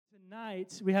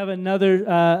Tonight, we have another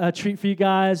a treat for you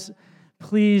guys.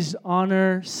 Please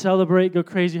honor, celebrate, go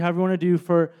crazy, however you want to do,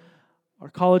 for our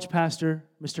college pastor,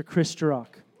 Mr. Chris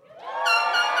Jarrock.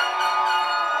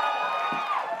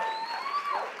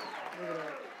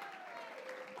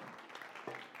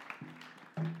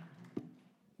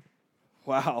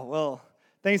 Wow, well,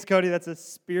 thanks, Cody. That's a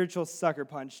spiritual sucker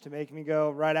punch to make me go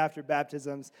right after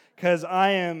baptisms, because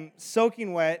I am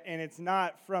soaking wet, and it's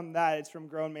not from that. It's from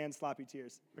grown man sloppy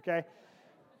tears, okay?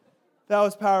 That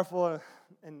was powerful.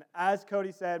 And as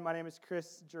Cody said, my name is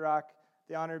Chris Jarrock,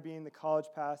 the honor of being the college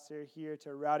pastor here to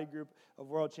a rowdy group of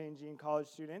world-changing college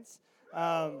students.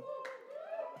 And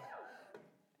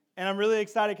I'm really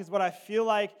excited because what I feel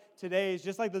like today is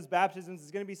just like those baptisms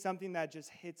is going to be something that just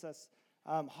hits us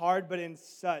hard, but in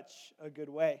such a good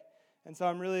way. And so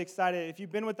I'm really excited. If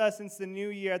you've been with us since the new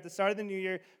year, at the start of the new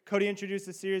year, Cody introduced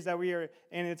a series that we are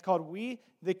in. It's called We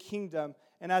the Kingdom.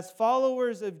 And as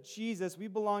followers of Jesus, we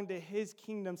belong to his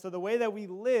kingdom. So the way that we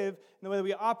live and the way that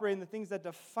we operate and the things that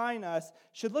define us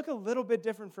should look a little bit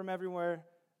different from everywhere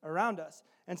around us.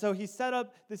 And so he set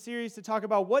up the series to talk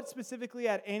about what specifically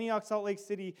at Antioch Salt Lake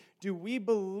City do we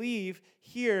believe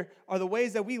here are the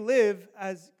ways that we live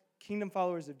as kingdom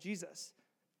followers of Jesus.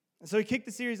 And so he kicked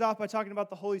the series off by talking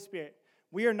about the Holy Spirit.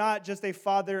 We are not just a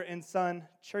Father and Son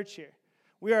church here.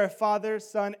 We are a Father,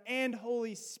 Son, and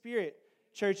Holy Spirit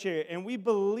church here. And we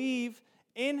believe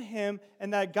in him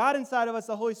and that God inside of us,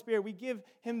 the Holy Spirit, we give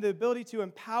him the ability to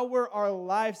empower our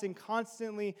lives and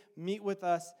constantly meet with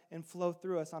us and flow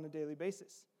through us on a daily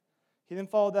basis. He then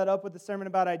followed that up with a sermon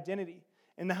about identity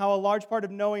and how a large part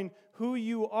of knowing who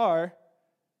you are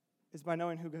is by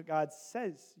knowing who God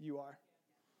says you are.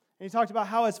 And he talked about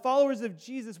how as followers of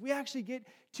Jesus, we actually get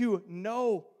to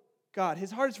know God. His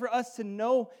heart is for us to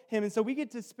know him. And so we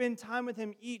get to spend time with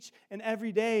him each and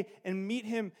every day and meet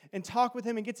him and talk with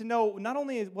him and get to know not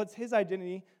only what's his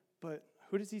identity, but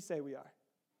who does he say we are?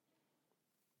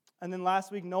 And then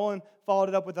last week, Nolan followed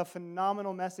it up with a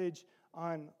phenomenal message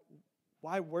on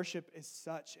why worship is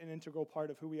such an integral part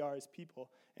of who we are as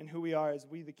people and who we are as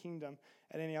we, the kingdom,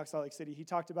 at Antioch Salt Lake City. He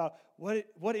talked about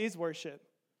what is worship?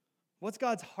 What's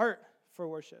God's heart for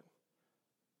worship?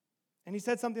 And he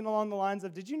said something along the lines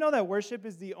of, did you know that worship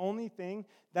is the only thing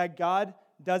that God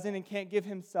doesn't and can't give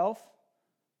himself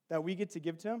that we get to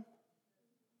give to him?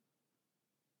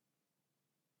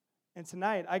 And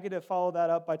tonight, I get to follow that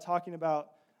up by talking about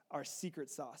our secret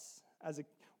sauce.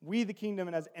 We, the kingdom,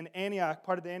 and as an Antioch,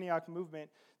 part of the Antioch movement,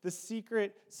 the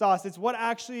secret sauce. It's what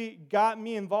actually got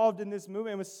me involved in this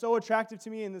movement. It was so attractive to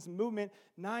me in this movement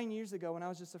 9 years ago when I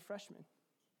was just a freshman.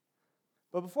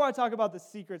 But before I talk about the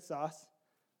secret sauce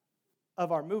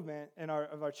of our movement and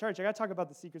of our church, I got to talk about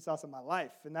the secret sauce of my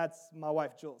life, and that's my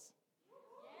wife, Jules.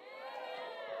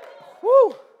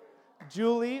 Woo!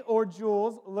 Julie or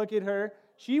Jules, look at her.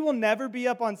 She will never be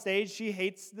up on stage. She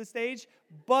hates the stage,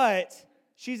 but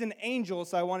she's an angel,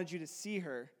 so I wanted you to see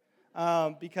her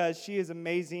because she is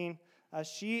amazing.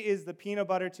 She is the peanut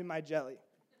butter to my jelly.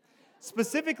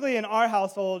 Specifically in our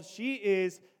household, she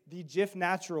is the Jif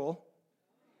Natural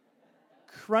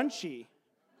crunchy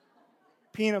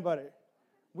peanut butter.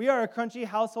 We are a crunchy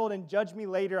household, and judge me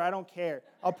later. I don't care.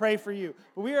 I'll pray for you.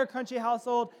 But we are a crunchy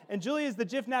household, and Julie is the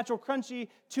Jif Natural Crunchy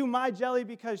to my jelly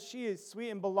because she is sweet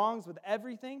and belongs with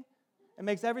everything and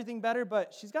makes everything better,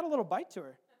 but she's got a little bite to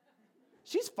her.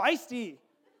 She's feisty.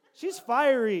 She's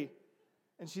fiery,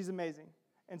 and she's amazing.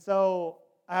 And so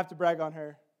I have to brag on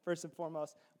her, first and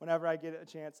foremost, whenever I get a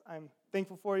chance. I'm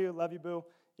thankful for you. Love you, boo.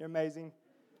 You're amazing.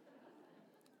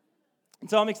 And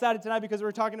so I'm excited tonight because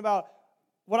we're talking about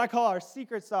what I call our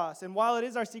secret sauce. And while it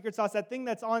is our secret sauce, that thing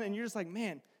that's on, and you're just like,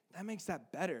 man, that makes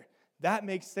that better. That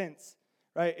makes sense,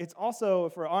 right? It's also,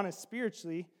 if we're honest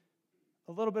spiritually,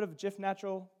 a little bit of Jif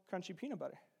Natural Crunchy peanut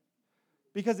butter.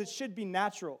 Because it should be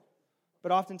natural,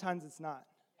 but oftentimes it's not.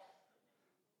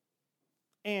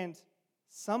 And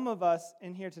some of us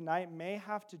in here tonight may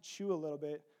have to chew a little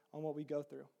bit on what we go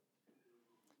through.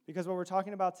 Because what we're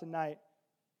talking about tonight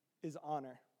is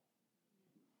honor.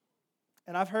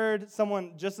 And I've heard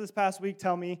someone just this past week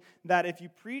tell me that if you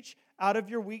preach out of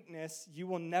your weakness, you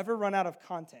will never run out of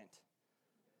content.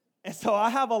 And so I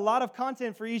have a lot of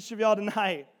content for each of y'all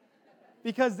tonight.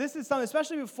 Because this is something,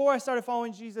 especially before I started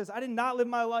following Jesus, I did not live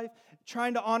my life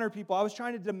trying to honor people. I was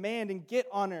trying to demand and get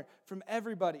honor from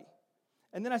everybody.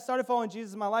 And then I started following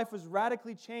Jesus, and my life was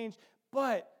radically changed.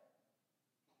 But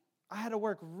I had to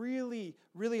work really,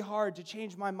 really hard to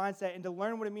change my mindset and to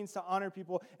learn what it means to honor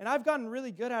people. And I've gotten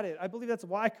really good at it. I believe that's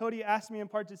why Cody asked me in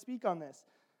part to speak on this.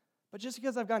 But just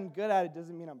because I've gotten good at it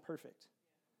doesn't mean I'm perfect.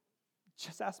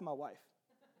 Just ask my wife.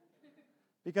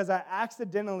 Because I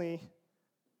accidentally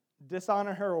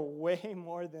dishonor her way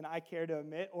more than I care to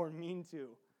admit or mean to.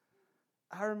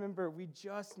 I remember we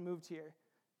just moved here,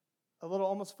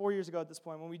 almost 4 years ago at this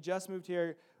point, when we just moved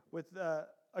here with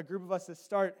a group of us to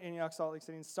start Antioch Salt Lake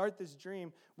City and start this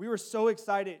dream. We were so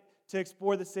excited to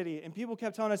explore the city, and people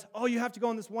kept telling us, oh, you have to go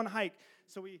on this one hike.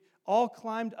 So we all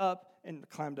climbed up.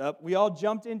 We all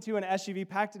jumped into an SUV,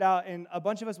 packed it out, and a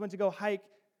bunch of us went to go hike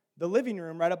the living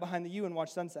room right up behind the U and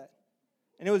watch sunset.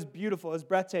 And it was beautiful. It was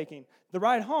breathtaking. The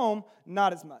ride home,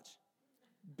 not as much.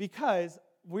 Because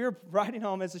we were riding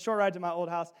home. It's a short ride to my old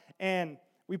house. And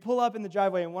we pull up in the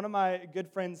driveway, and one of my good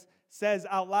friends says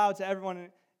out loud to everyone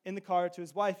in the car, to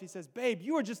his wife, he says, babe,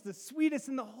 you are just the sweetest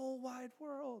in the whole wide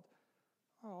world.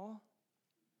 Oh.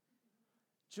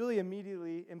 Julie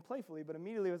immediately, and playfully, but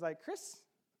immediately was like, Chris,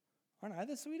 aren't I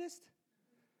the sweetest?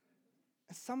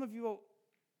 And some of you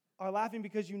are laughing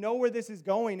because you know where this is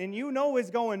going, and you know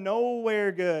it's going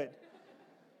nowhere good.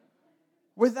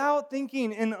 Without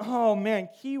thinking, and oh man,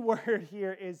 key word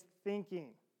here is thinking.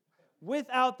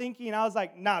 Without thinking, I was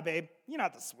like, nah, babe, you're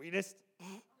not the sweetest.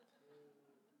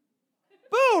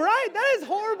 Boo, right? That is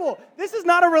horrible. This is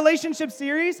not a relationship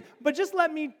series, but just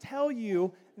let me tell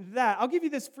you that. I'll give you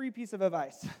this free piece of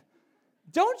advice.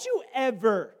 Don't you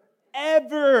ever,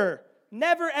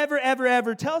 never,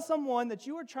 ever tell someone that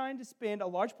you are trying to spend a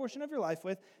large portion of your life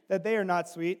with that they are not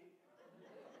sweet.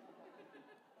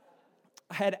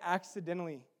 I had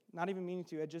accidentally, not even meaning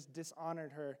to, I just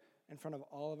dishonored her in front of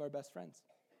all of our best friends.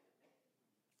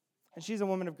 And she's a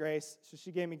woman of grace, so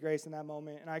she gave me grace in that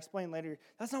moment. And I explained later,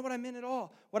 that's not what I meant at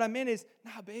all. What I meant is,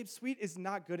 nah, babe, sweet is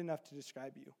not good enough to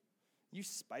describe you. You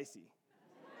spicy.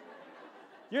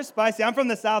 You're spicy. I'm from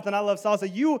the South, and I love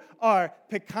salsa. You are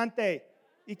picante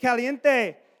y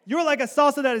caliente. You're like a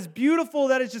salsa that is beautiful,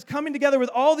 that is just coming together with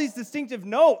all these distinctive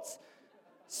notes,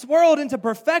 swirled into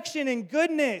perfection and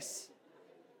goodness.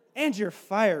 And you're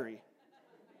fiery.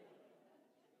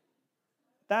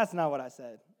 That's not what I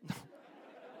said.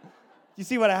 You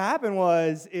see, what happened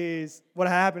is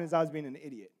I was being an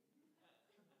idiot.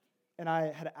 And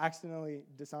I had accidentally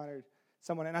dishonored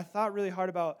someone. And I thought really hard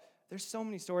about, there's so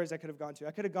many stories I could have gone to.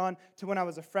 I could have gone to when I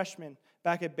was a freshman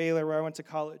back at Baylor where I went to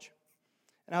college.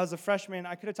 And I was a freshman.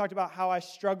 I could have talked about how I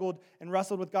struggled and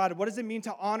wrestled with God. What does it mean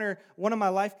to honor one of my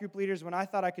life group leaders when I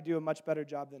thought I could do a much better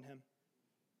job than him?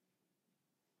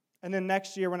 And then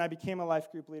next year when I became a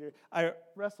life group leader, I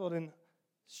wrestled and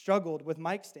struggled with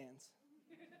mic stands.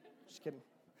 Just kidding.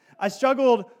 I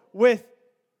struggled with,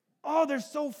 they're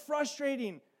so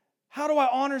frustrating. How do I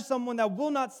honor someone that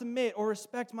will not submit or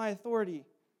respect my authority?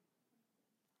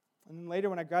 And then later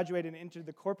when I graduated and entered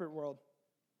the corporate world,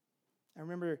 I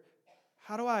remember,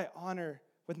 how do I honor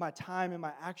with my time and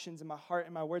my actions and my heart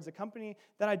and my words a company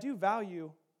that I do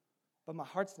value, but my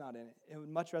heart's not in it? It would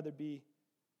much rather be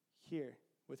here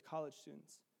with college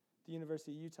students, the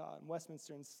University of Utah and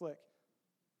Westminster and Slick,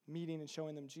 meeting and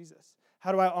showing them Jesus.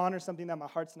 How do I honor something that my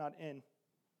heart's not in?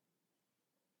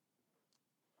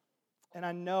 And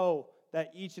I know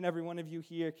that each and every one of you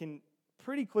here can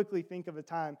pretty quickly think of a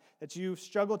time that you've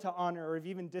struggled to honor or have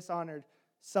even dishonored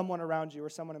someone around you or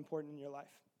someone important in your life.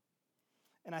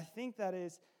 And I think that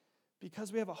is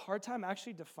because we have a hard time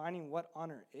actually defining what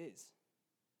honor is.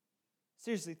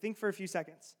 Seriously, think for a few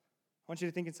seconds. I want you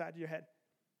to think inside your head.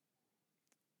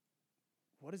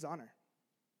 What is honor?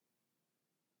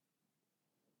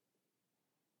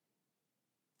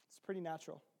 It's pretty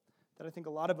natural that I think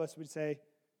a lot of us would say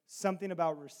something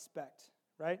about respect,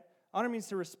 right? Honor means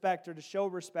to respect or to show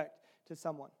respect to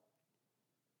someone.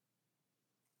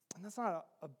 And that's not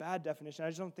a bad definition. I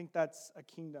just don't think that's a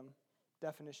kingdom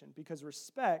definition because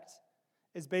respect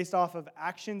is based off of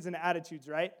actions and attitudes,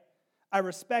 right? I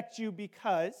respect you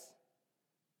because.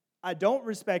 I don't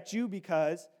respect you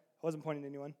because. I wasn't pointing to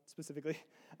anyone specifically.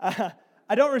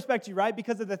 I don't respect you, right?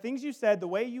 Because of the things you said, the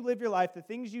way you live your life, the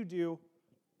things you do,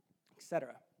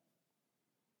 etc.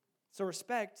 So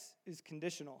respect is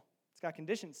conditional. It's got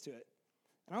conditions to it.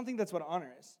 And I don't think that's what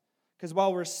honor is. Because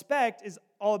while respect is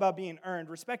all about being earned,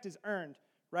 respect is earned,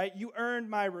 right? You earned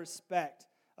my respect.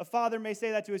 A father may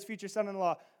say that to his future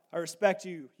son-in-law, I respect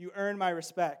you. You earn my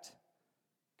respect.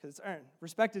 Because it's earned.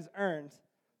 Respect is earned,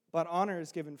 but honor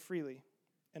is given freely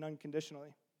and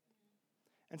unconditionally.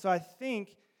 And so I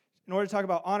think in order to talk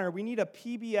about honor, we need a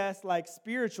PBS-like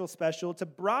spiritual special to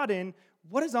broaden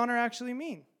what does honor actually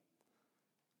mean?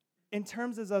 In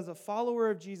terms of as a follower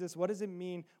of Jesus, what does it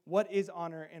mean? What is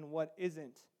honor and what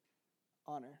isn't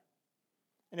honor?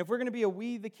 And if we're going to be a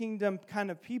we the kingdom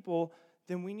kind of people,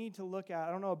 then we need to look at,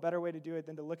 I don't know a better way to do it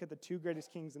than to look at the two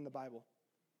greatest kings in the Bible.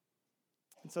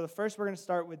 And so the first we're going to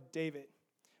start with David.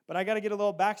 But I got to get a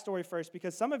little backstory first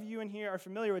because some of you in here are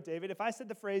familiar with David. If I said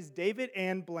the phrase David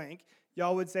and blank,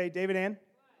 y'all would say David and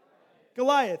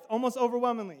Goliath, almost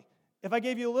overwhelmingly. If I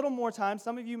gave you a little more time,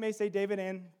 some of you may say David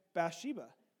and Bathsheba,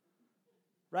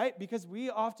 right? Because we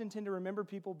often tend to remember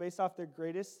people based off their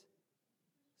greatest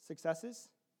successes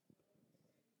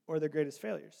or their greatest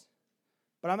failures.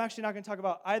 But I'm actually not going to talk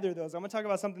about either of those. I'm going to talk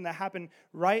about something that happened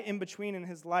right in between in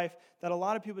his life that a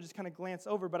lot of people just kind of glance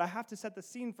over. But I have to set the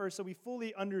scene first so we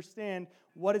fully understand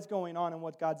what is going on and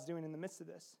what God's doing in the midst of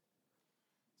this.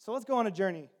 So let's go on a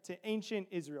journey to ancient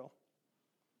Israel.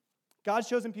 God's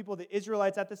chosen people, the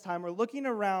Israelites at this time, were looking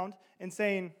around and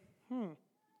saying,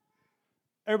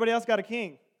 everybody else got a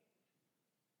king.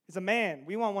 It's a man.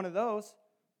 We want one of those.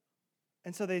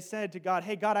 And so they said to God,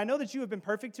 hey, God, I know that you have been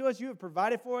perfect to us. You have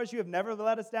provided for us. You have never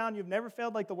let us down. You've never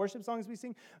failed like the worship songs we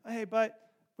sing. Hey, but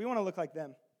we want to look like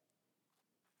them.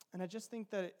 And I just think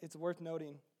that it's worth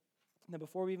noting that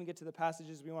before we even get to the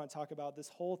passages we want to talk about, this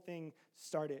whole thing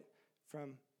started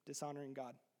from dishonoring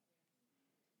God.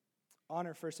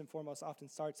 Honor, first and foremost, often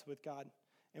starts with God.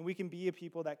 And we can be a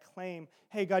people that claim,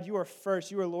 hey, God, you are first.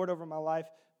 You are Lord over my life.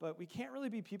 But we can't really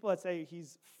be people that say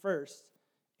he's first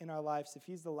in our lives if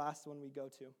he's the last one we go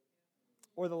to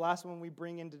or the last one we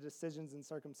bring into decisions and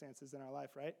circumstances in our life,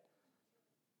 right?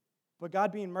 But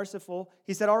God being merciful,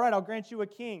 he said, all right, I'll grant you a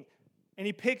king. And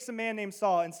he picks a man named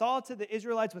Saul. And Saul to the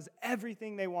Israelites was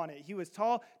everything they wanted. He was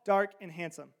tall, dark, and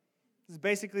handsome. This is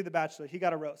basically The Bachelor. He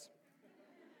got a rose.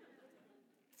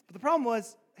 But the problem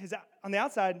was, on the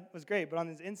outside was great, but on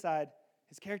his inside,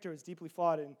 his character was deeply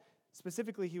flawed. And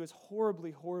specifically, he was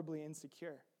horribly, horribly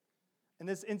insecure. And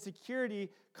this insecurity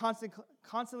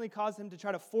constantly caused him to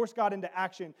try to force God into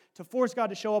action, to force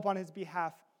God to show up on his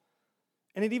behalf.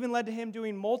 And it even led to him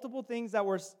doing multiple things that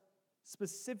were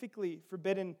specifically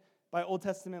forbidden by Old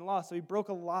Testament law. So he broke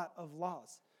a lot of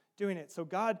laws doing it. So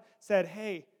God said,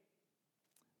 hey,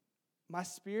 my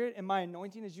spirit and my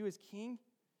anointing as you as king,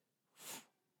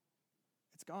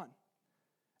 it's gone.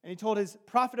 And he told his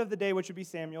prophet of the day, which would be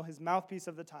Samuel, his mouthpiece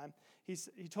of the time, he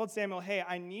told Samuel, hey,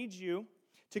 I need you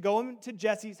to go into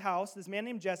Jesse's house, this man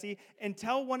named Jesse, and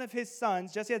tell one of his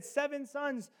sons, Jesse had 7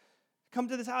 sons, come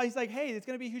to this house. He's like, hey, it's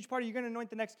going to be a huge party. You're going to anoint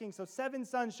the next king. So 7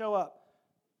 sons show up.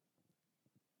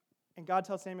 And God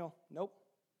tells Samuel, nope.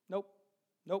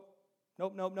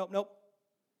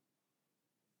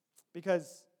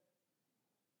 Because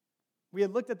we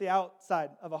had looked at the outside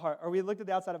of a heart, or we had looked at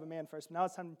the outside of a man first. But now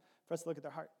it's time for us to look at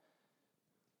their heart.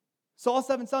 So all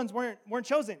 7 sons weren't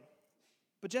chosen.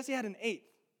 But Jesse had an 8th.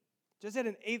 Jesse had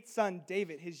an 8th son,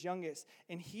 David, his youngest,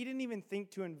 and he didn't even think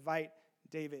to invite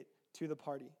David to the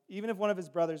party. Even if one of his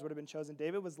brothers would have been chosen,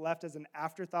 David was left as an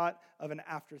afterthought of an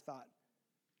afterthought,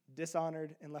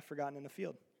 dishonored and left forgotten in the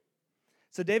field.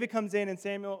 So David comes in and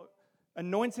Samuel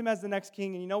anoints him as the next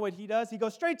king, and you know what he does? He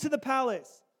goes straight to the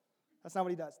palace. That's not what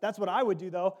he does. That's what I would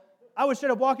do, though. I would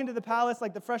straight up walk into the palace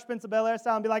like the Fresh Prince of Bel-Air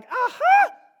style and be like,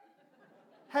 aha!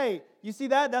 Hey, you see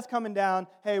that? That's coming down.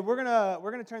 Hey, we're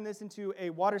gonna turn this into a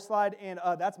water slide, and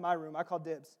that's my room. I call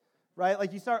dibs, right?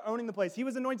 Like you start owning the place. He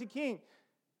was anointed king.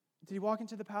 Did he walk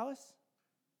into the palace?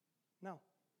 No.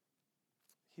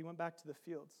 He went back to the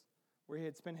fields where he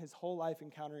had spent his whole life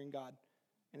encountering God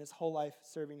and his whole life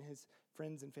serving his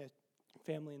friends and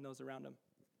family and those around him.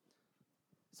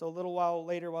 So a little while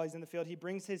later, while he's in the field, he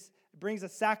brings a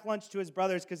sack lunch to his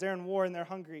brothers because they're in war and they're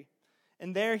hungry.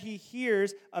 And there he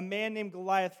hears a man named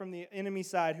Goliath from the enemy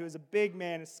side, who is a big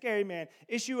man, a scary man,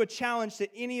 issue a challenge to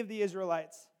any of the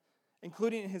Israelites,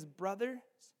 including his brothers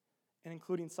and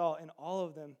including Saul. And all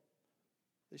of them,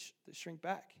 they shrink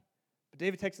back. But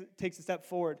David takes a step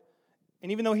forward.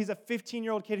 And even though he's a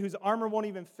 15-year-old kid whose armor won't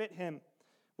even fit him,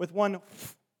 with one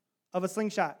of a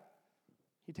slingshot,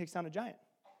 he takes down a giant.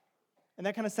 And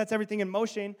that kind of sets everything in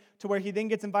motion to where he then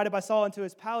gets invited by Saul into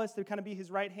his palace to kind of be his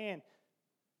right hand.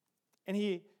 And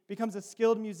he becomes a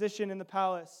skilled musician in the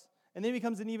palace. And then he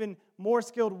becomes an even more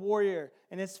skilled warrior.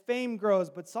 And his fame grows.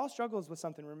 But Saul struggles with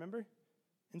something, remember?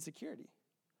 Insecurity.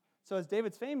 So as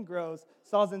David's fame grows,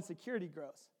 Saul's insecurity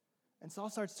grows. And Saul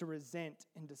starts to resent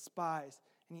and despise.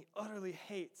 And he utterly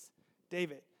hates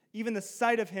David. Even the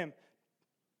sight of him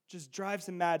just drives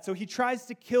him mad. So he tries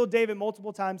to kill David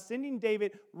multiple times, sending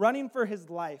David running for his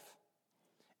life.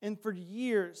 And for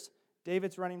years,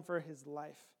 David's running for his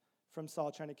life from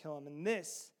Saul trying to kill him. And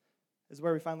this is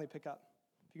where we finally pick up.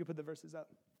 If you could put the verses up.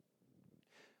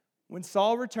 When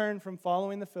Saul returned from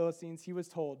following the Philistines, he was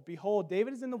told, behold,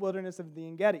 David is in the wilderness of the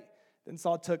En-Gedi. Then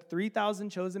Saul took 3,000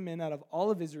 chosen men out of all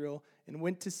of Israel and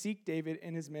went to seek David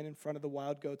and his men in front of the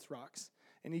wild goats' rocks.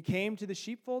 And he came to the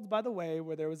sheepfolds by the way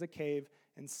where there was a cave,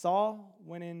 and Saul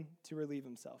went in to relieve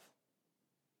himself.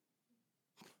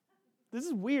 This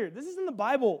is weird. This is in the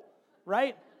Bible,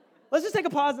 right? Let's just take a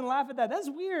pause and laugh at that. That's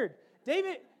weird.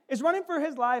 David is running for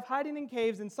his life, hiding in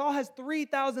caves, and Saul has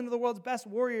 3,000 of the world's best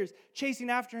warriors chasing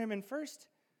after him. And first,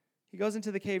 he goes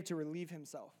into the cave to relieve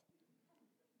himself.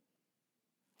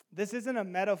 This isn't a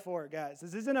metaphor, guys.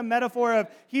 This isn't a metaphor of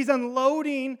he's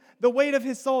unloading the weight of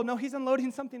his soul. No, he's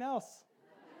unloading something else.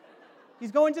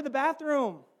 He's going to the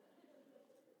bathroom,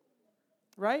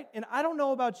 right? And I don't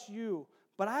know about you,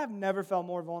 but I have never felt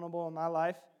more vulnerable in my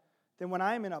life than when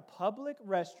I am in a public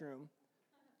restroom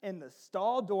and the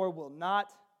stall door will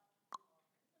not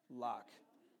lock.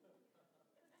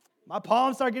 My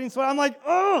palms start getting sweaty. I'm like,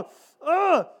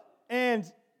 and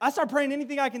I start praying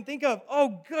anything I can think of.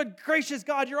 Oh, good, gracious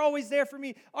God, you're always there for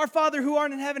me. Our Father who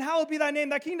art in heaven, hallowed be thy name.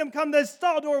 Thy kingdom come, the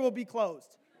stall door will be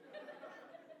closed.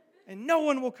 And no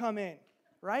one will come in,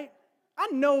 right? I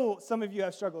know some of you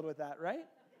have struggled with that, right?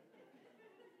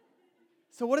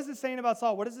 So what is it saying about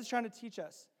Saul? What is this trying to teach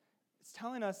us? It's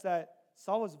telling us that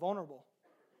Saul was vulnerable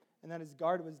and that his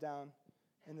guard was down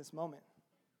in this moment.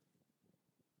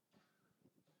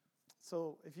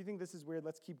 So if you think this is weird,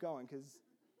 let's keep going because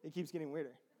it keeps getting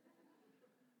weirder.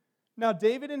 Now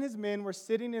David and his men were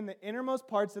sitting in the innermost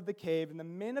parts of the cave, and the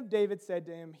men of David said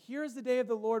to him, here's the day of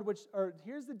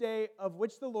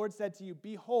which the Lord said to you,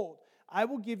 behold, I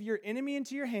will give your enemy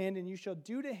into your hand, and you shall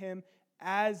do to him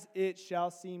as it shall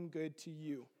seem good to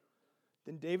you.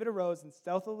 Then David arose and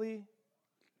stealthily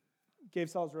gave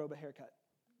Saul's robe a haircut.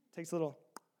 Cuts a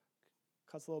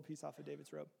little piece off of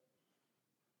David's robe.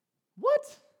 What?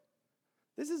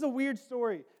 This is a weird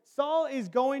story. Saul is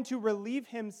going to relieve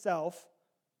himself,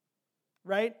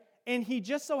 right? And he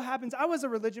just so happens, I was a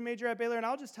religion major at Baylor, and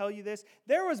I'll just tell you this,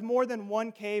 there was more than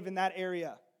one cave in that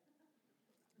area.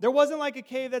 There wasn't like a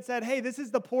cave that said, hey, this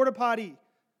is the porta potty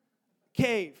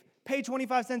cave. Pay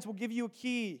 25 cents, we'll give you a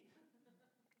key,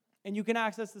 and you can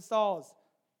access the stalls.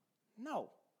 No.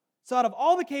 So out of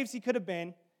all the caves he could have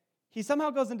been, he somehow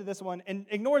goes into this one and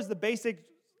ignores the basic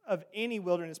of any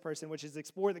wilderness person, which is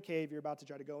explore the cave you're about to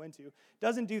try to go into.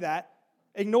 Doesn't do that.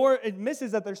 It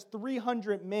misses that there's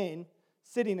 300 men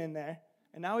sitting in there,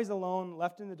 and now he's alone,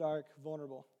 left in the dark,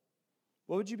 vulnerable.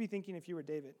 What would you be thinking if you were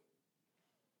David?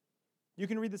 You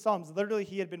can read the Psalms. Literally,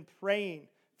 he had been praying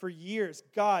for years.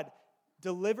 God,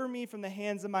 deliver me from the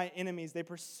hands of my enemies. They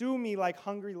pursue me like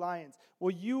hungry lions.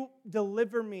 Will you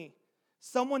deliver me?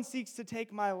 Someone seeks to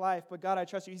take my life, but God, I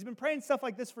trust you. He's been praying stuff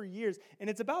like this for years, and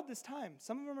it's about this time.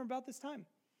 Some of them are about this time.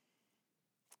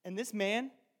 And this man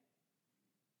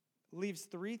leaves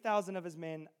 3,000 of his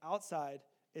men outside,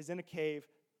 is in a cave,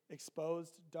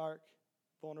 exposed, dark,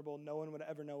 vulnerable. No one would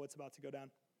ever know what's about to go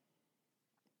down.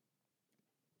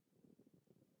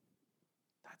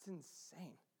 That's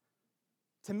insane.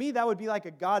 To me, that would be like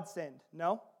a godsend,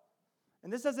 no?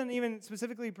 And this doesn't even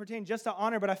specifically pertain just to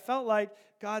honor, but I felt like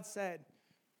God said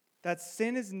that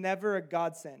sin is never a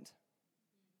godsend.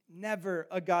 Never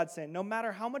a godsend. No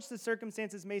matter how much the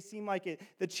circumstances may seem like it,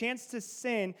 the chance to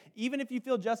sin, even if you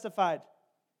feel justified,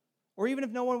 or even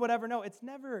if no one would ever know, it's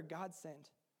never a godsend.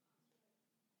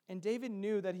 And David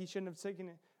knew that he shouldn't have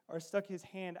taken or stuck his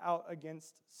hand out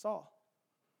against Saul.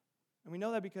 And we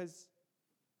know that because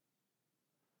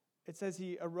it says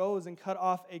he arose and cut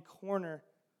off a corner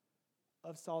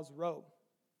of Saul's robe.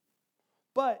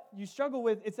 But you struggle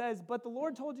with, it says, but the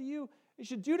Lord told you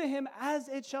should do to him as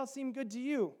it shall seem good to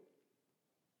you.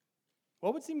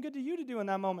 What would seem good to you to do in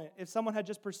that moment if someone had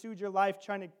just pursued your life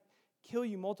trying to kill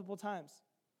you multiple times?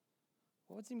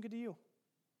 What would seem good to you?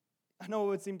 I know what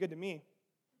would seem good to me.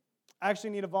 I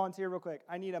actually need a volunteer real quick.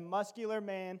 I need a muscular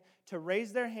man to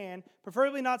raise their hand,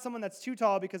 preferably not someone that's too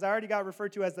tall because I already got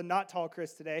referred to as the not tall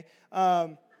Chris today.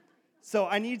 So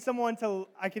I need someone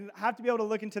have to be able to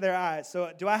look into their eyes.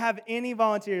 So do I have any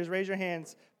volunteers? Raise your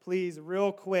hands, please,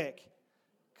 real quick.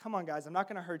 Come on, guys. I'm not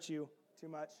going to hurt you too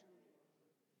much.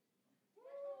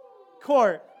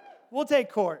 Court. We'll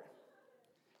take Court.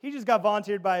 He just got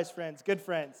volunteered by his friends. Good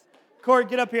friends. Court,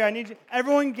 get up here. I need you.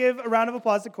 Everyone give a round of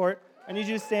applause to Court. I need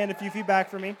you to stand a few feet back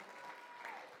from me.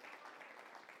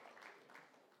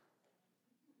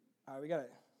 All right,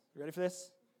 you ready for this?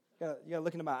 You got to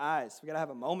look into my eyes. We got to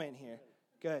have a moment here.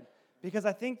 Good. Because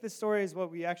I think this story is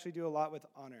what we actually do a lot with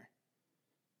honor.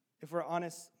 If we're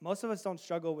honest, most of us don't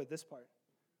struggle with this part.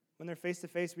 When they're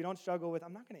face-to-face, we don't struggle with,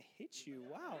 I'm not going to hit you.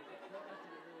 Wow.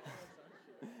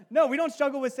 No, we don't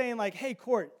struggle with saying like, hey,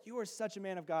 Court, you are such a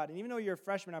man of God. And even though you're a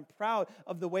freshman, I'm proud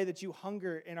of the way that you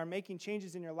hunger and are making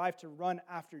changes in your life to run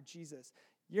after Jesus.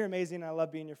 You're amazing, and I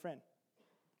love being your friend.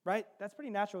 Right? That's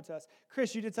pretty natural to us.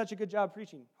 Chris, you did such a good job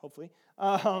preaching, hopefully.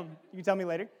 You can tell me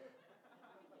later.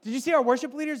 Did you see our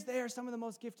worship leaders? They are some of the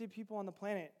most gifted people on the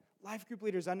planet. Life group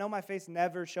leaders, I know my face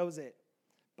never shows it,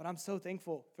 but I'm so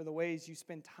thankful for the ways you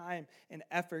spend time and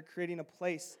effort creating a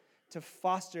place to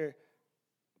foster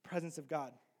the presence of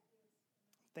God.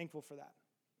 I'm thankful for that.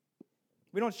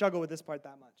 We don't struggle with this part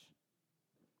that much.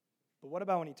 But what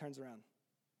about when he turns around?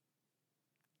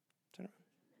 Turn around.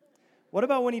 What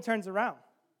about when he turns around?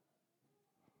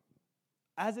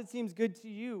 As it seems good to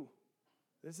you,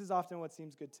 this is often what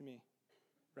seems good to me,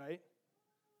 right?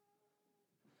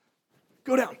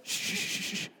 Go down.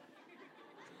 Shh.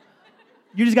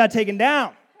 You just got taken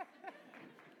down.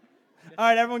 All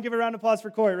right, everyone give a round of applause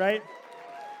for Court, right?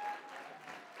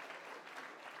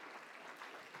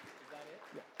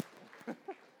 Yeah.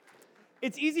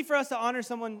 It's easy for us to honor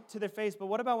someone to their face, but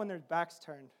what about when their back's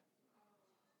turned?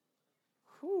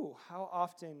 How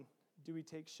often do we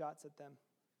take shots at them?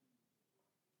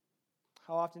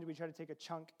 How often do we try to take a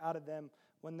chunk out of them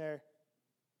when their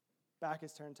back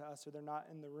is turned to us or they're not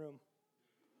in the room?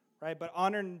 Right? But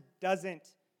honor doesn't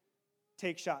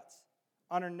take shots.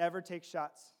 Honor never takes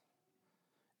shots.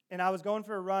 And I was going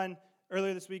for a run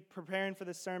earlier this week preparing for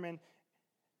this sermon,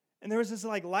 and there was this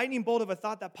lightning bolt of a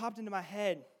thought that popped into my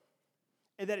head,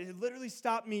 and that it literally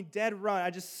stopped me dead run. I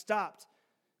just stopped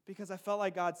because I felt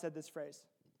like God said this phrase.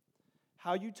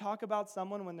 How you talk about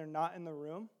someone when they're not in the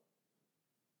room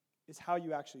is how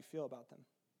you actually feel about them.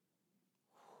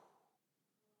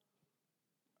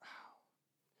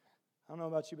 I don't know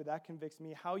about you, but that convicts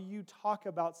me. How you talk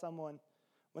about someone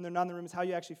when they're not in the room is how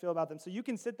you actually feel about them. So you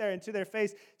can sit there and to their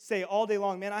face say all day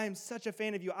long, man, I am such a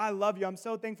fan of you. I love you. I'm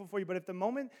so thankful for you. But if the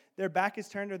moment their back is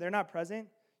turned or they're not present,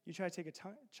 you try to take a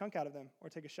chunk out of them or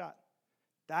take a shot.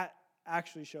 That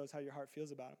actually shows how your heart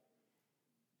feels about them.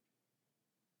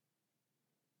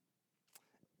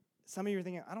 Some of you are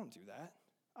thinking, I don't do that.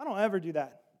 I don't ever do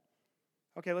that.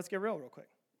 Okay, let's get real quick.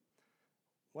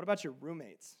 What about your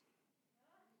roommates?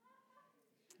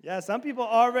 Yeah, some people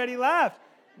already laughed.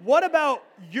 What about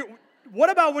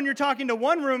when you're talking to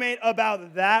one roommate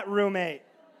about that roommate?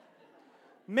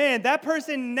 Man, that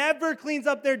person never cleans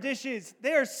up their dishes.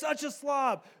 They are such a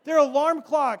slob. Their alarm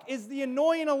clock is the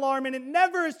annoying alarm, and it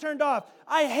never is turned off.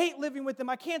 I hate living with them.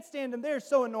 I can't stand them. They're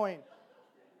so annoying.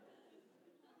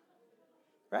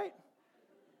 Right?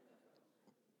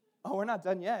 Oh, we're not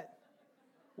done yet.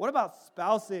 What about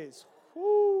spouses?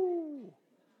 Whoo.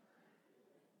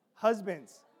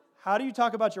 Husbands, how do you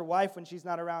talk about your wife when she's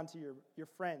not around to your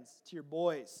friends, to your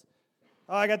boys?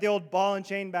 Oh, I got the old ball and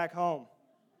chain back home.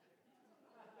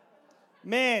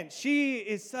 Man, she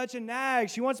is such a nag.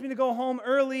 She wants me to go home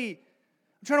early.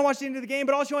 I'm trying to watch the end of the game,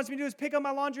 but all she wants me to do is pick up my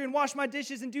laundry and wash my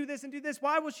dishes and do this and do this.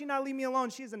 Why will she not leave me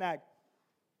alone? She's a nag.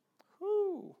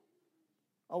 Whoo.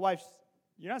 Oh, wives,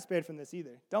 you're not spared from this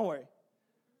either. Don't worry.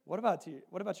 What about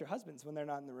your husbands when they're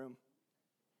not in the room?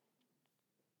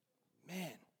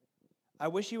 Man, I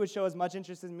wish he would show as much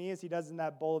interest in me as he does in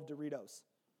that bowl of Doritos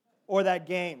or that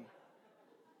game,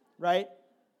 right?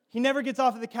 He never gets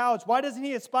off of the couch. Why doesn't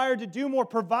he aspire to do more,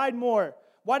 provide more?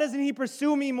 Why doesn't he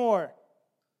pursue me more?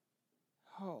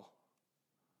 Oh.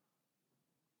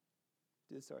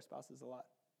 Do this to our spouses a lot.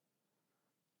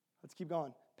 Let's keep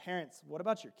going. Parents, what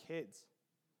about your kids?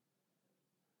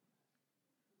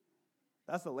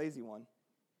 That's the lazy one.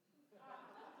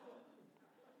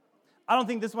 I don't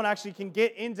think this one actually can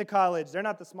get into college. They're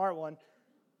not the smart one.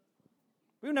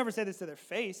 We would never say this to their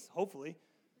face, hopefully.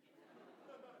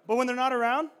 But when they're not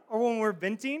around, or when we're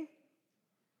venting,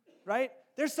 right?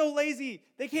 They're so lazy.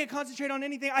 They can't concentrate on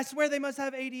anything. I swear they must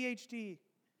have ADHD.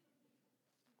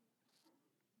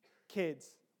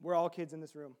 Kids. We're all kids in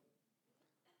this room.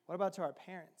 What about to our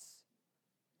parents?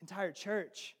 Entire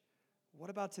church. What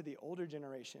about to the older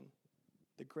generation?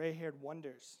 The gray-haired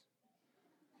wonders.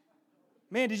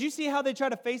 Man, did you see how they tried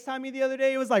to FaceTime me the other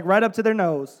day? It was like right up to their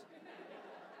nose.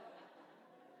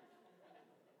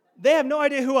 They have no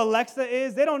idea who Alexa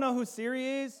is. They don't know who Siri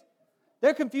is.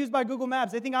 They're confused by Google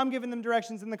Maps. They think I'm giving them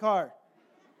directions in the car.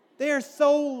 They are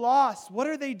so lost. What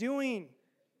are they doing?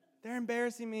 They're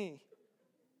embarrassing me.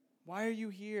 Why are you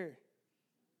here?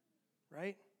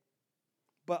 Right?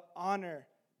 But honor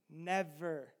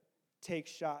never takes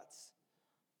shots.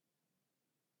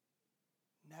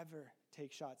 Never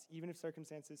take shots, even if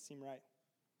circumstances seem right.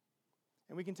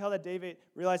 And we can tell that David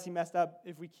realized he messed up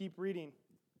if we keep reading.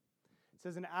 It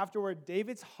says, and afterward,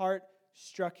 David's heart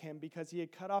struck him because he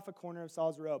had cut off a corner of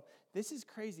Saul's robe. This is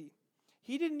crazy.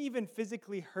 He didn't even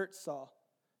physically hurt Saul.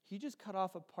 He just cut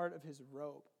off a part of his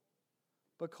robe.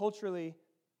 But culturally,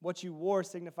 what you wore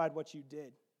signified what you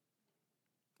did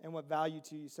and what value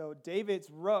to you. So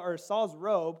Saul's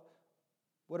robe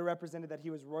would have represented that he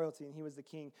was royalty and he was the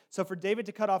king. So for David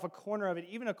to cut off a corner of it,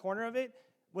 even a corner of it,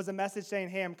 was a message saying,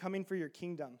 hey, I'm coming for your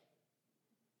kingdom.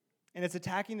 And it's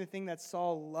attacking the thing that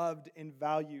Saul loved and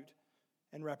valued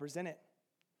and represented.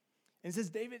 And it says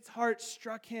David's heart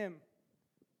struck him.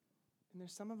 And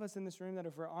there's some of us in this room that,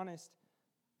 if we're honest,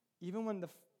 even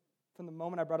from the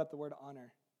moment I brought up the word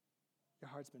honor, your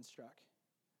heart's been struck.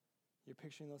 You're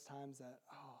picturing those times that,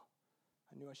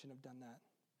 I knew I shouldn't have done that.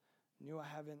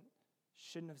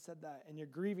 Shouldn't have said that. And you're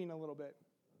grieving a little bit.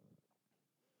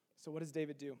 So what does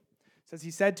David do? It says,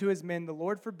 he said to his men, the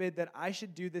Lord forbid that I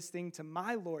should do this thing to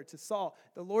my Lord, to Saul,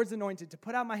 the Lord's anointed, to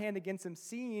put out my hand against him,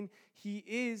 seeing he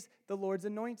is the Lord's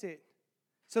anointed.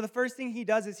 So the first thing he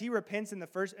does is he repents in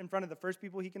front of the first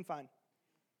people he can find.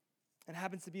 It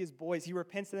happens to be his boys. He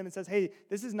repents to them and says, hey,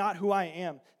 this is not who I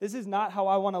am. This is not how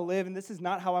I want to live, and this is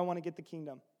not how I want to get the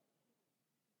kingdom.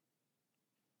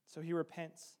 So he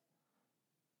repents.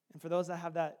 And for those that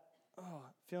have that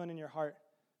feeling in your heart,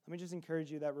 let me just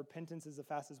encourage you that repentance is the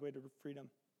fastest way to freedom.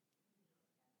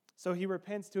 So he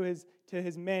repents to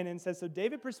his men and says, so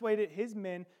David persuaded his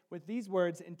men with these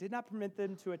words and did not permit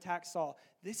them to attack Saul.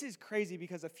 This is crazy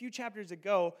because a few chapters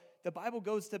ago, the Bible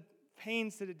goes to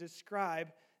pains to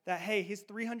describe that, hey, his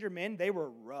 300 men, they were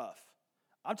rough.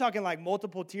 I'm talking like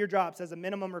multiple teardrops as a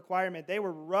minimum requirement. They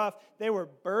were rough. They were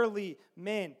burly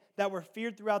men that were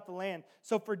feared throughout the land.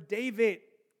 So for David,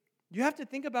 you have to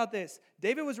think about this.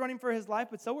 David was running for his life,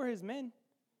 but so were his men.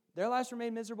 Their lives were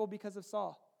made miserable because of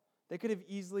Saul. They could have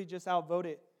easily just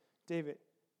outvoted David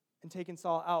and taken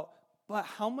Saul out. But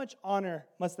how much honor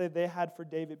must they had for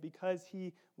David because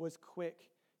he was quick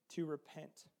to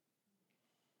repent?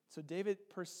 So David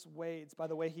persuades, by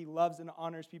the way he loves and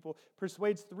honors people,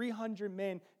 persuades 300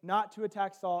 men not to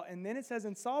attack Saul. And then it says,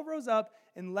 and Saul rose up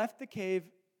and left the cave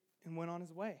and went on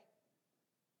his way.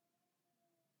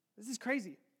 This is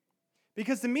crazy.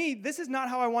 Because to me, this is not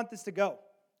how I want this to go.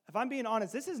 If I'm being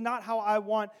honest, this is not how I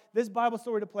want this Bible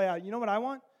story to play out. You know what I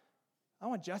want? I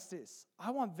want justice.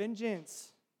 I want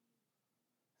vengeance.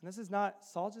 And this is not,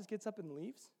 Saul just gets up and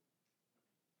leaves.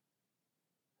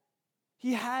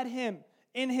 He had him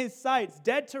in his sights,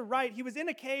 dead to right. He was in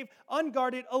a cave,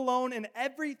 unguarded, alone, and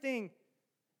everything.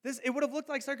 It would have looked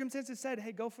like circumstances said,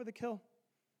 hey, go for the kill.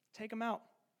 Take him out.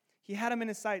 He had him in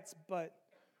his sights, but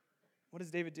what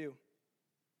does David do?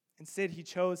 Instead, he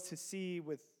chose to see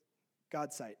with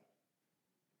God's sight.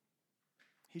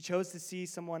 He chose to see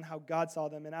someone how God saw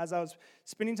them. And as I was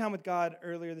spending time with God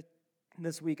earlier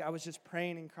this week, I was just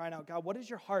praying and crying out, God, what is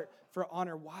your heart for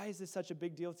honor? Why is this such a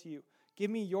big deal to you? Give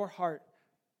me your heart,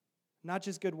 not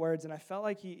just good words. And I felt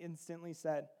like he instantly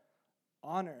said,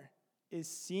 honor is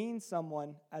seeing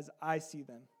someone as I see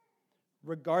them,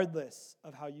 regardless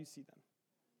of how you see them.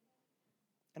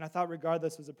 And I thought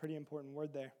regardless was a pretty important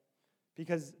word there,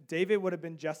 because David would have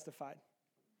been justified,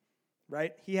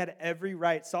 right? He had every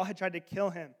right. Saul had tried to kill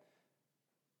him.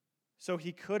 So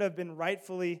he could have been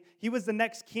he was the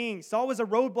next king. Saul was a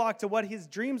roadblock to what his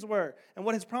dreams were and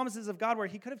what his promises of God were.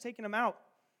 He could have taken him out.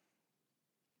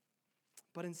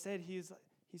 But instead, he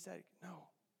said, no,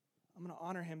 I'm going to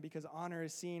honor him because honor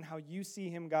is seeing how you see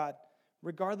him, God,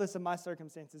 regardless of my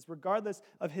circumstances, regardless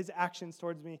of his actions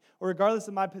towards me, or regardless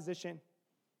of my position.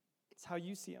 It's how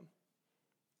you see him.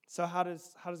 So how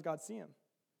does God see him?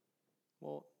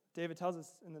 Well, David tells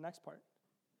us in the next part.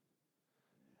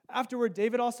 Afterward,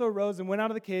 David also arose and went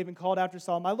out of the cave and called after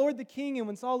Saul, my lord the king. And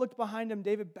when Saul looked behind him,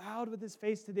 David bowed with his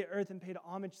face to the earth and paid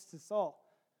homage to Saul.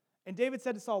 And David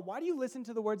said to Saul, why do you listen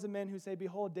to the words of men who say,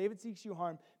 behold, David seeks you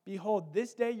harm? Behold,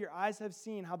 this day your eyes have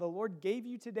seen how the Lord gave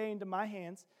you today into my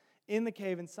hands in the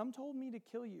cave, and some told me to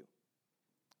kill you,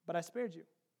 but I spared you.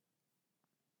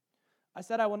 I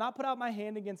said, I will not put out my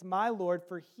hand against my Lord,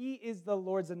 for he is the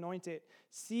Lord's anointed.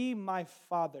 See my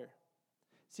father.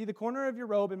 See the corner of your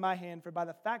robe in my hand, for by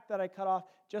the fact that I cut off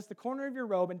just the corner of your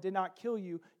robe and did not kill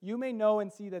you, you may know and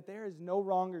see that there is no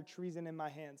wrong or treason in my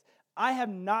hands. I have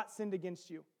not sinned against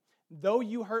you, though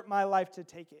you hurt my life to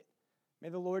take it. May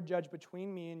the Lord judge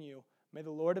between me and you. May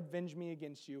the Lord avenge me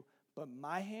against you, but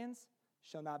my hands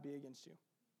shall not be against you.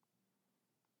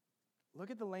 Look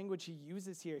at the language he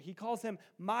uses here. He calls him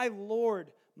my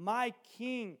Lord, my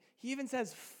King. He even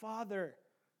says Father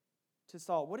to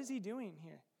Saul. What is he doing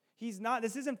here?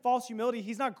 This isn't false humility.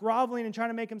 He's not groveling and trying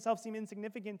to make himself seem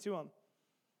insignificant to him.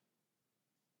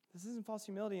 This isn't false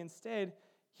humility. Instead,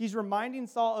 he's reminding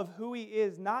Saul of who he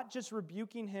is, not just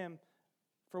rebuking him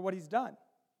for what he's done.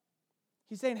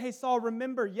 He's saying, hey, Saul,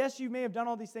 remember, yes, you may have done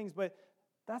all these things, but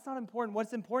that's not important.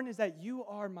 What's important is that you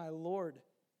are my Lord.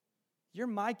 You're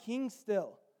my king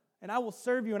still, and I will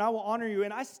serve you, and I will honor you,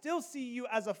 and I still see you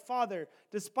as a father,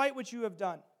 despite what you have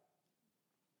done.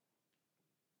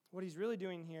 What he's really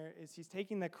doing here is he's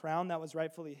taking the crown that was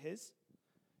rightfully his.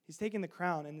 He's taking the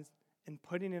crown and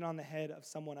putting it on the head of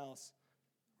someone else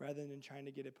rather than trying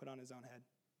to get it put on his own head.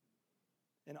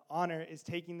 And honor is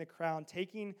taking the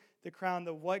crown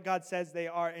of what God says they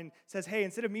are, and says, hey,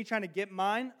 instead of me trying to get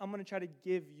mine, I'm going to try to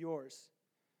give yours.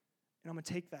 And I'm going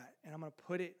to take that, and I'm going to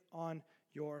put it on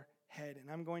your head,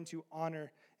 and I'm going to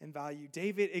honor and value.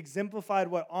 David exemplified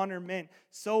what honor meant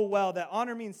so well, that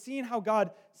honor means seeing how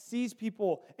God sees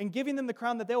people and giving them the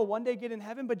crown that they will one day get in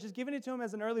heaven, but just giving it to them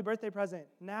as an early birthday present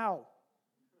now.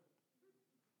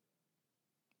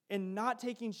 And not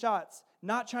taking shots,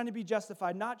 not trying to be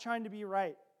justified, not trying to be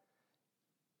right.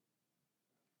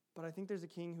 But I think there's a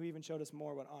king who even showed us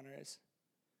more what honor is.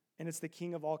 And it's the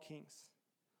King of all kings.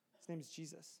 His name is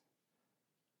Jesus.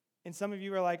 And some of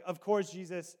you are like, of course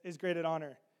Jesus is great at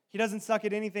honor. He doesn't suck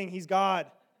at anything. He's God,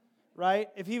 right?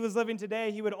 If he was living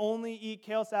today, he would only eat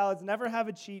kale salads, never have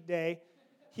a cheat day.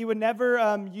 He would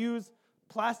never use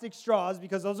plastic straws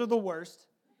because those are the worst.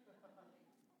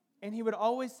 And he would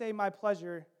always say, my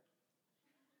pleasure,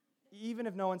 even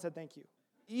if no one said thank you,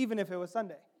 even if it was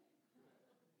Sunday.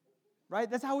 Right?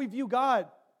 That's how we view God.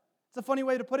 It's a funny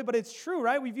way to put it, but it's true,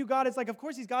 right? We view God as like, of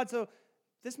course he's God, so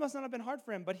this must not have been hard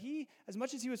for him. But he, as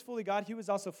much as he was fully God, he was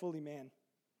also fully man.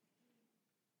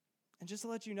 And just to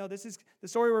let you know, this is the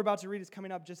story we're about to read is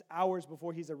coming up just hours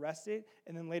before he's arrested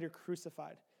and then later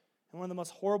crucified. And one of the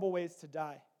most horrible ways to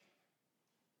die.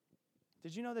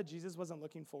 Did you know that Jesus wasn't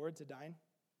looking forward to dying?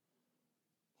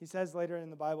 He says later in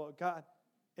the Bible, God,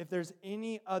 if there's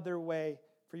any other way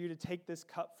for you to take this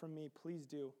cup from me, please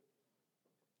do.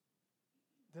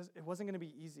 It wasn't going to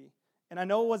be easy. And I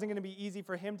know it wasn't going to be easy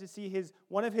for him to see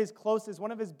one of his closest,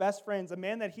 one of his best friends, a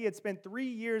man that he had spent 3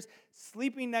 years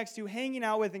sleeping next to, hanging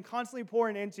out with, and constantly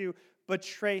pouring into,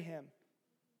 betray him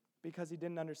because he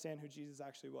didn't understand who Jesus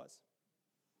actually was.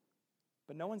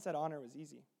 But no one said honor was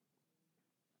easy.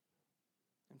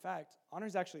 In fact, honor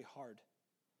is actually hard.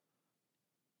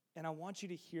 And I want you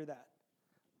to hear that.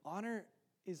 Honor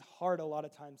is hard a lot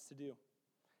of times to do.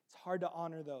 It's hard to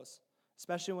honor those,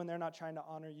 especially when they're not trying to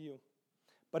honor you.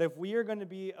 But if we are going to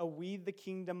be a we the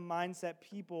kingdom mindset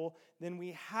people, then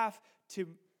we have to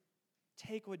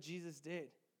take what Jesus did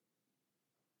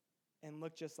and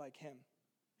look just like him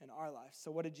in our lives.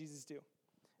 So what did Jesus do?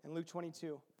 In Luke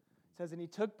 22, it says, and he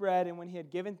took bread, and when he had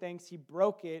given thanks, he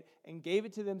broke it and gave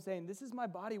it to them, saying, this is my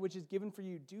body, which is given for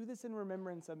you. Do this in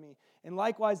remembrance of me. And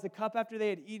likewise, the cup after they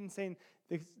had eaten, saying,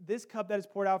 this cup that is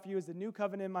poured out for you is the new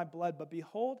covenant in my blood. But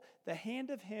behold, the hand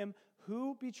of him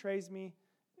who betrays me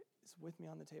is with me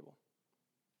on the table.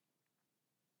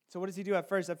 So what does he do at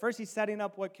first? At first, he's setting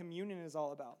up what communion is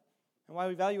all about and why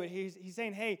we value it. He's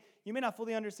saying, hey, you may not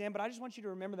fully understand, but I just want you to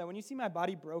remember that when you see my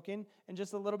body broken in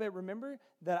just a little bit, remember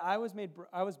that I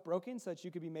was broken so that you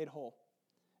could be made whole.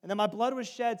 And that my blood was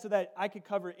shed so that I could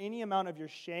cover any amount of your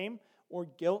shame or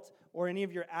guilt or any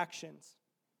of your actions.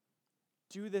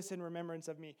 Do this in remembrance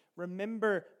of me.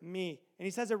 Remember me. And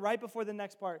he says it right before the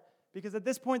next part, because at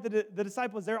this point, the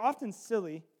disciples, they're often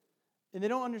silly, and they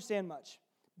don't understand much.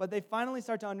 But they finally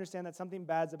start to understand that something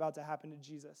bad's about to happen to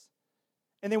Jesus.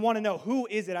 And they want to know, who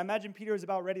is it? I imagine Peter is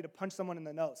about ready to punch someone in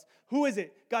the nose. Who is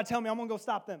it? God, tell me, I'm going to go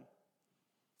stop them.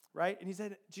 Right?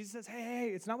 And Jesus says,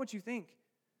 hey, it's not what you think.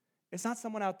 It's not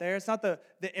someone out there. It's not the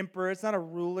emperor. It's not a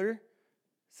ruler.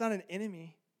 It's not an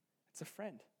enemy. It's a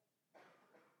friend.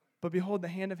 But behold, the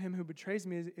hand of him who betrays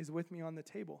me is with me on the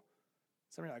table.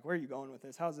 Some are like, where are you going with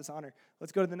this? How is this honor?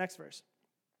 Let's go to the next verse.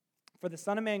 For the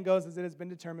Son of Man goes as it has been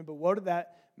determined, but woe to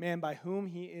that man by whom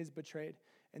he is betrayed.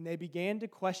 And they began to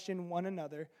question one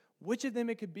another, which of them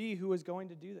it could be who was going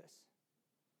to do this.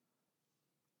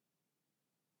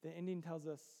 The ending tells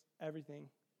us everything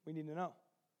we need to know.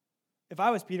 If I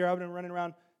was Peter, I would have been running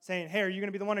around saying, hey, are you going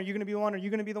to be the one? Are you going to be the one? Are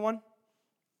you going to be the one?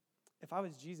 If I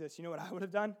was Jesus, you know what I would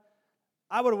have done?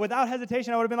 I would have, without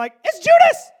hesitation, I would have been like, it's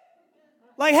Judas!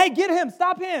 Like, hey, get him,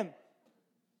 stop him.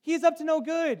 He's up to no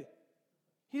good.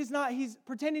 He's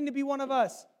pretending to be one of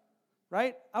us,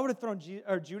 right? I would have thrown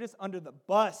Judas under the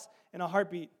bus in a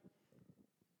heartbeat.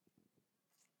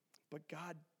 But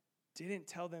God didn't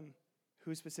tell them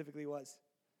who specifically was.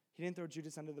 He didn't throw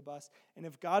Judas under the bus. And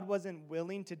if God wasn't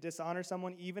willing to dishonor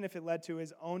someone, even if it led to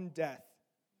his own death,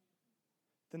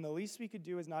 then the least we could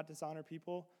do is not dishonor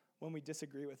people when we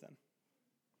disagree with them,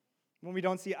 when we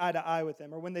don't see eye to eye with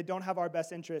them, or when they don't have our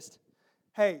best interest.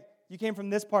 Hey, you came from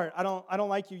this part. I don't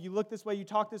like you. You look this way. You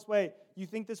talk this way. You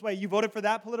think this way. You voted for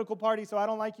that political party, so I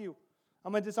don't like you.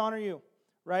 I'm going to dishonor you,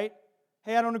 right?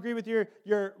 Hey, I don't agree with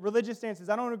your religious stances.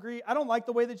 I don't agree. I don't like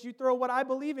the way that you throw what I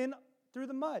believe in through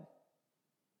the mud.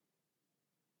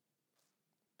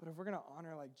 But if we're going to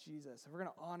honor like Jesus, if we're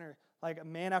going to honor like a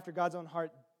man after God's own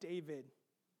heart, David,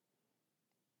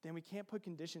 then we can't put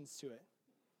conditions to it.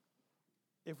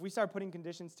 If we start putting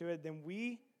conditions to it, then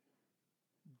we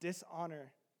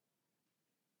dishonor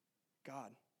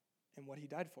God and what he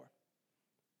died for.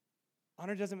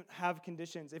 Honor doesn't have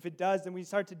conditions. If it does, then we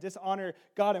start to dishonor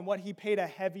God and what he paid a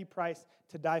heavy price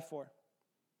to die for.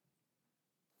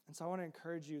 And so I want to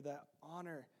encourage you that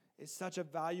honor is such a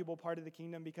valuable part of the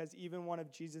kingdom, because even one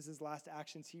of Jesus' last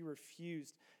actions, he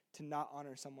refused to not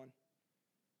honor someone.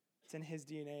 It's in his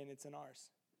DNA and it's in ours.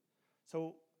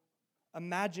 So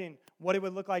imagine what it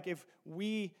would look like if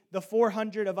we, the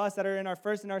 400 of us that are in our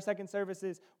first and our second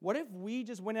services, what if we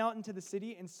just went out into the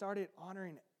city and started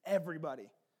honoring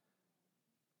everybody?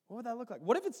 What would that look like?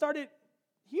 What if it started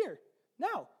here,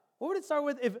 now? What would it start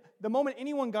with if the moment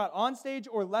anyone got on stage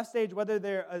or left stage, whether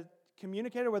they're a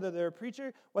communicator, whether they're a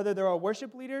preacher, whether they're a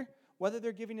worship leader, whether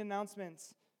they're giving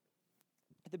announcements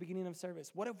at the beginning of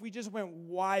service? What if we just went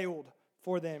wild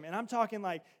for them? And I'm talking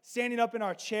like standing up in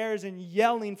our chairs and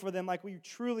yelling for them like we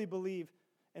truly believe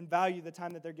and value the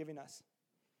time that they're giving us.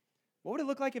 What would it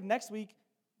look like if next week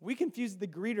we confused the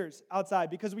greeters outside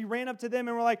because we ran up to them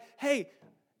and we're like, hey,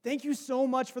 thank you so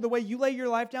much for the way you lay your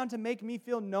life down to make me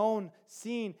feel known,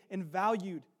 seen, and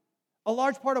valued. A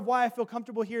large part of why I feel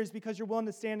comfortable here is because you're willing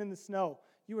to stand in the snow.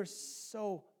 You are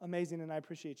so amazing, and I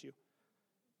appreciate you.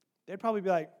 They'd probably be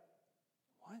like,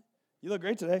 what? You look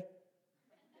great today.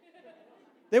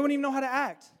 They wouldn't even know how to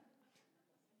act.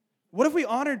 What if we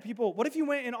honored people? What if you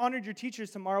went and honored your teachers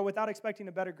tomorrow without expecting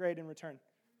a better grade in return?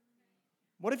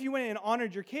 What if you went and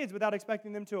honored your kids without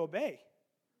expecting them to obey?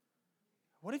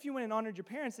 What if you went and honored your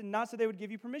parents and not so they would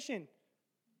give you permission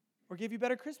or give you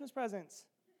better Christmas presents?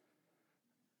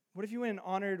 What if you went and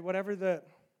honored whatever the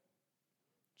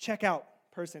checkout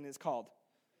person is called,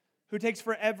 who takes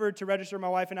forever to register my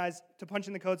wife and I to punch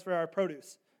in the codes for our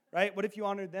produce, right? What if you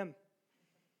honored them?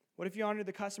 What if you honored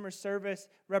the customer service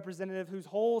representative whose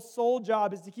whole sole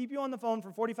job is to keep you on the phone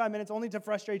for 45 minutes only to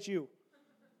frustrate you?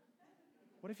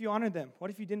 What if you honored them?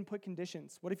 What if you didn't put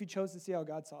conditions? What if you chose to see how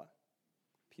God saw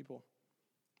people?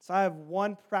 So I have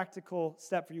one practical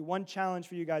step for you, one challenge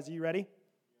for you guys. Are you ready?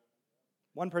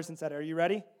 One person said it. Are you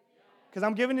ready? Because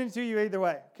I'm giving it to you either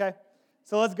way, okay?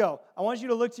 So let's go. I want you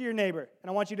to look to your neighbor,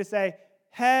 and I want you to say,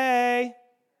 hey.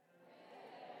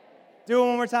 Do it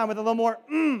one more time with a little more,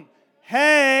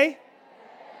 hey.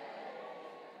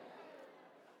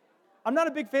 I'm not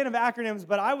a big fan of acronyms,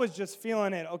 but I was just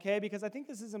feeling it, okay? Because I think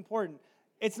this is important.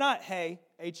 It's not hey,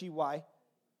 H-E-Y.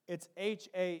 It's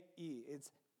H-A-E.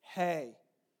 It's hey.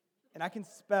 And I can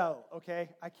spell, okay?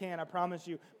 I promise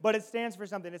you. But it stands for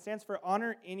something. It stands for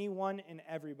honor anyone and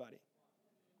everybody.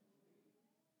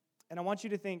 And I want you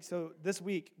to think, so this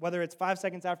week, whether it's 5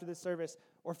 seconds after this service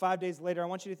or 5 days later, I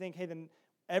want you to think, hey, then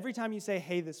every time you say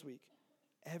hey this week,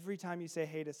 every time you say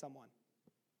hey to someone,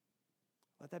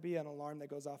 let that be an alarm that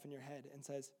goes off in your head and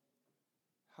says,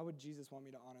 how would Jesus want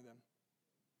me to honor them?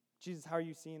 Jesus, how are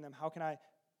you seeing them? How can I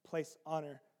place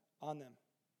honor on them?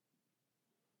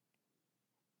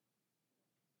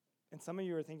 And some of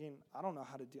you are thinking, I don't know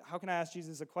how can I ask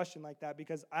Jesus a question like that?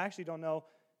 Because I actually don't know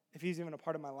if he's even a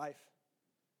part of my life.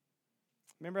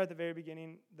 Remember at the very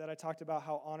beginning that I talked about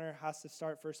how honor has to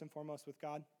start first and foremost with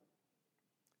God?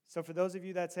 So for those of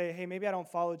you that say, hey, maybe I don't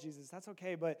follow Jesus, that's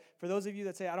okay. But for those of you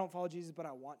that say, I don't follow Jesus, but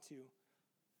I want to,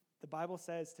 the Bible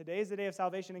says today is the day of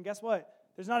salvation. And guess what?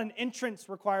 There's not an entrance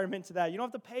requirement to that. You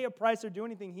don't have to pay a price or do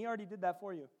anything. He already did that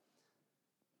for you.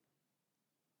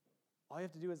 All you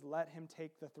have to do is let him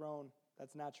take the throne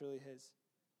that's naturally his.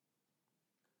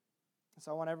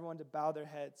 So I want everyone to bow their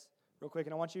heads real quick.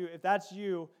 And I want you, if that's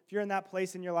you, if you're in that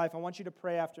place in your life, I want you to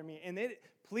pray after me. And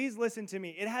please listen to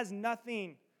me. It has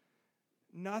nothing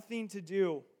to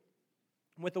do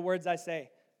with the words I say.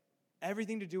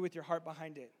 Everything to do with your heart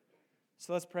behind it.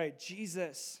 So let's pray.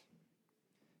 Jesus,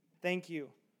 thank you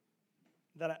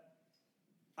that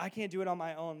I can't do it on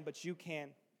my own, but you can.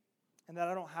 And that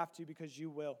I don't have to because you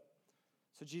will.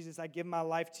 So Jesus, I give my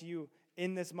life to you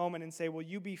in this moment and say, will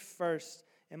you be first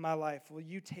in my life? Will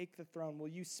you take the throne? Will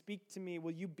you speak to me?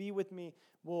 Will you be with me?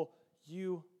 Will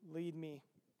you lead me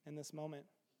in this moment?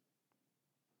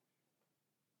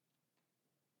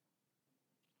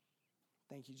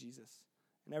 Thank you, Jesus.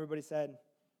 And everybody said,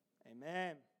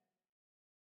 amen.